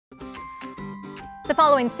The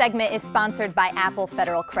following segment is sponsored by Apple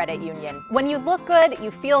Federal Credit Union. When you look good,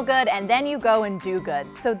 you feel good, and then you go and do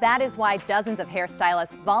good. So that is why dozens of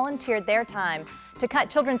hairstylists volunteered their time to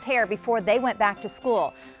cut children's hair before they went back to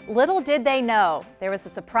school. Little did they know there was a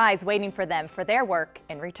surprise waiting for them for their work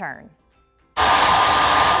in return.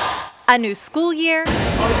 A new school year,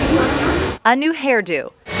 a new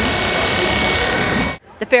hairdo.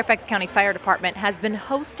 The Fairfax County Fire Department has been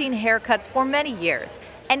hosting haircuts for many years,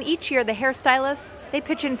 and each year the hairstylists, they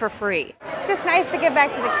pitch in for free. It's just nice to give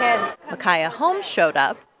back to the kids. Micaiah Holmes showed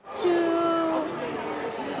up to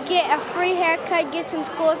get a free haircut, get some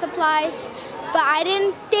school supplies, but I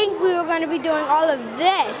didn't think we were going to be doing all of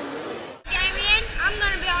this. Damien, I'm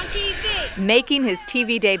going to be on TV. Making his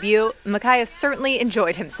TV debut, Micaiah certainly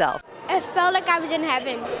enjoyed himself. It felt like I was in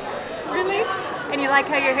heaven. Really? And you like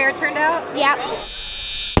how your hair turned out? Yep.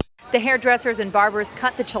 The hairdressers and barbers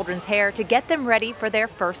cut the children's hair to get them ready for their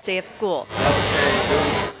first day of school.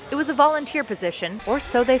 It was a volunteer position, or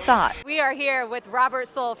so they thought. We are here with Robert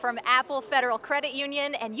Soule from Apple Federal Credit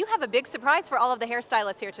Union, and you have a big surprise for all of the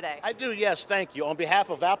hairstylists here today. I do, yes, thank you. On behalf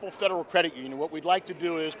of Apple Federal Credit Union, what we'd like to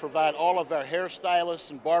do is provide all of our hairstylists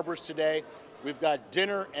and barbers today. We've got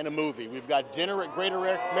dinner and a movie. We've got dinner at Great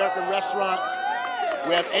American Restaurants.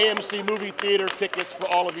 We have AMC movie theater tickets for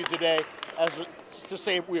all of you today. To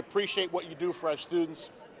say we appreciate what you do for our students,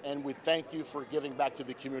 and we thank you for giving back to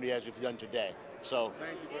the community as you've done today. So,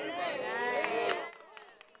 thank you very much.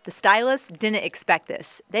 The stylists didn't expect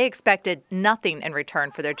this. They expected nothing in return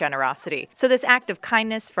for their generosity. So this act of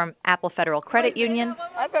kindness from Apple Federal Credit Union,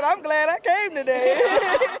 I said, I'm glad I came today.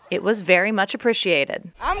 it was very much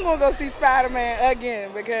appreciated. I'm going to go see Spider-Man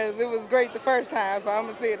again because it was great the first time, so I'm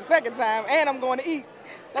going to see it the second time, and I'm going to eat.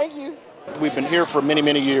 Thank you. We've been here for many,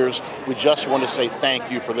 many years. We just want to say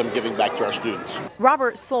thank you for them giving back to our students.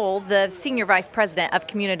 Robert Soule, the Senior Vice President of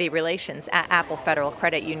Community Relations at Apple Federal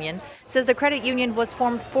Credit Union, says the credit union was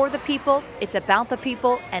formed for the people, it's about the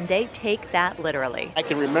people, and they take that literally. I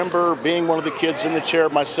can remember being one of the kids in the chair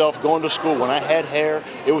myself, going to school. When I had hair,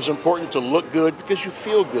 it was important to look good because you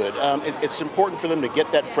feel good. It's important for them to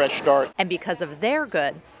get that fresh start. And because of their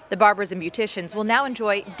good, the barbers and beauticians will now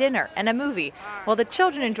enjoy dinner and a movie, while the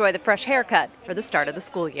children enjoy the fresh haircut for the start of the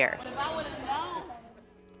school year.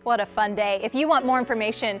 What a fun day. If you want more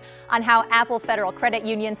information on how Apple Federal Credit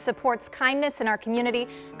Union supports kindness in our community,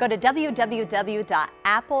 go to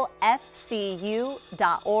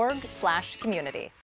www.applefcu.org/community.